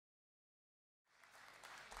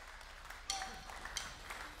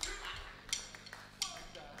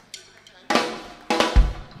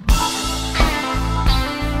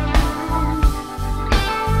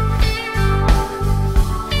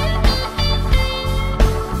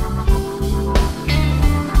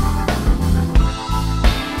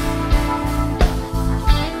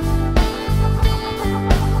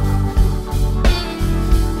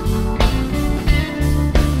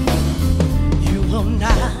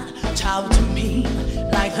out to me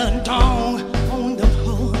like a dog on the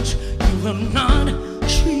porch. You will not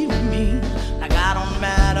treat me like I don't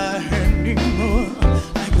matter anymore.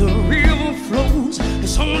 Like the river flows,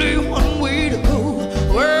 it's only one way to go.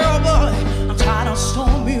 Well, boy, I'm tired of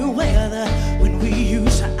stormy weather when we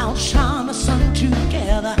used to outshine the sun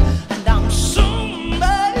together. And I'm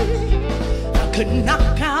somebody I could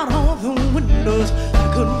knock out all the windows, I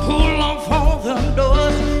could pull off all the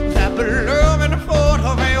doors. That beloved photo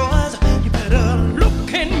of yours, you better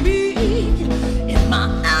look at me. In my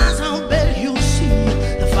eyes, I'll bet you'll see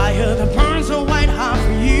the fire that burns so white hot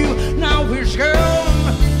for you. Now it's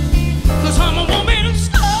gone, 'cause I'm a woman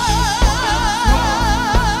star.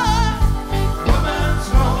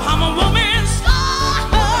 I'm a woman star.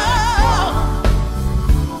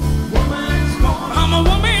 I'm a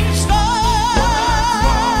woman star.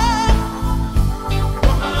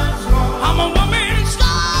 I'm a woman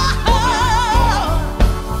star.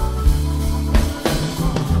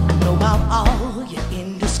 Know about all your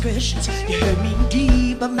indiscretions. You hurt me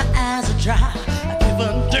deep, but my eyes are dry. I give a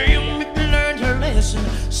damn if you learned your lesson.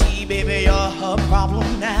 See, baby, you're her problem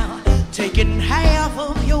now. Taking half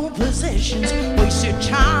of your possessions, wasted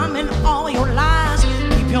time and all your lies.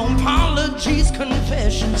 Keep your apologies,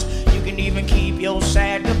 confessions. You can even keep your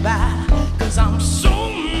sad goodbye. 'Cause I'm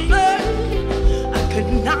somebody I could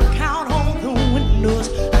knock out all the windows,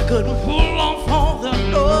 I could pull off all the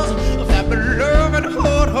doors of that beloved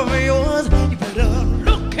heart of yours. You better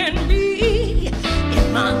look at me. In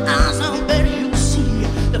my eyes, I'll bet you'll see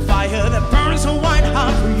the fire that burns so white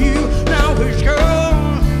hot for you. Now it's gone,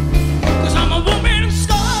 'cause I'm a woman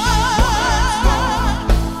star.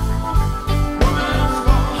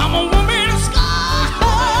 I'm a woman star.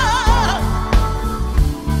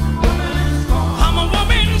 I'm a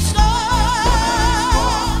woman star.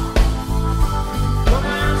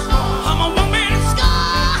 I'm a woman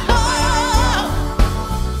star.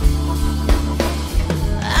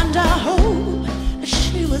 And I hope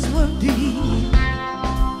she was worthy.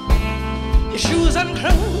 Your shoes and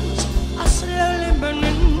clothes are slowly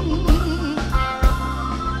burning,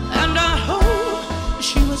 and I hope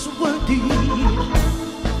she was worthy.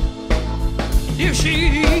 If she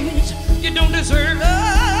is, you don't deserve her,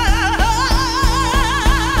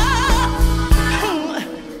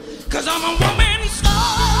 'cause I'm a woman star.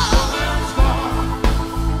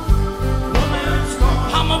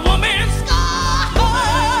 I'm a woman star.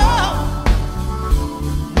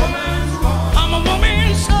 I'm a woman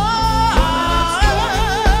star.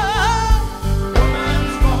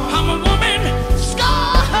 I'm a woman star.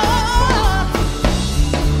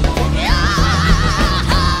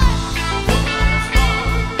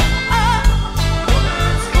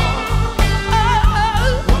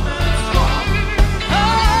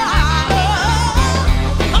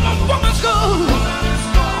 I'm a woman star. I'm a woman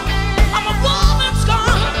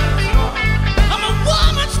star. I'm a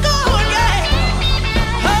woman star, yeah.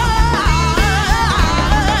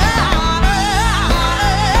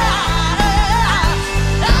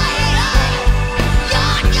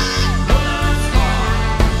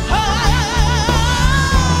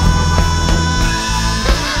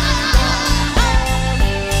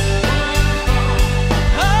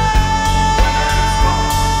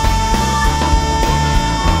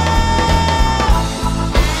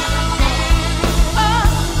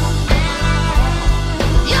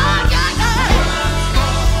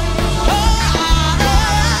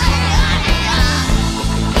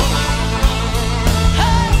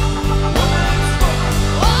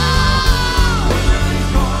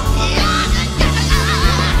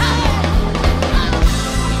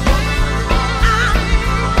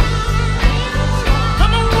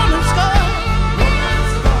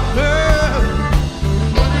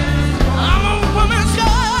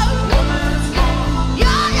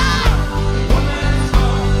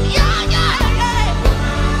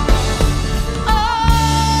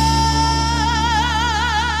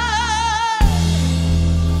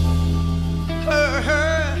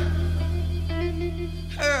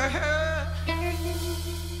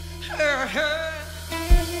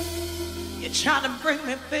 You tried to break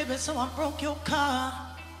me, baby, so I broke your car.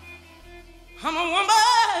 I'm a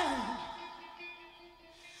woman.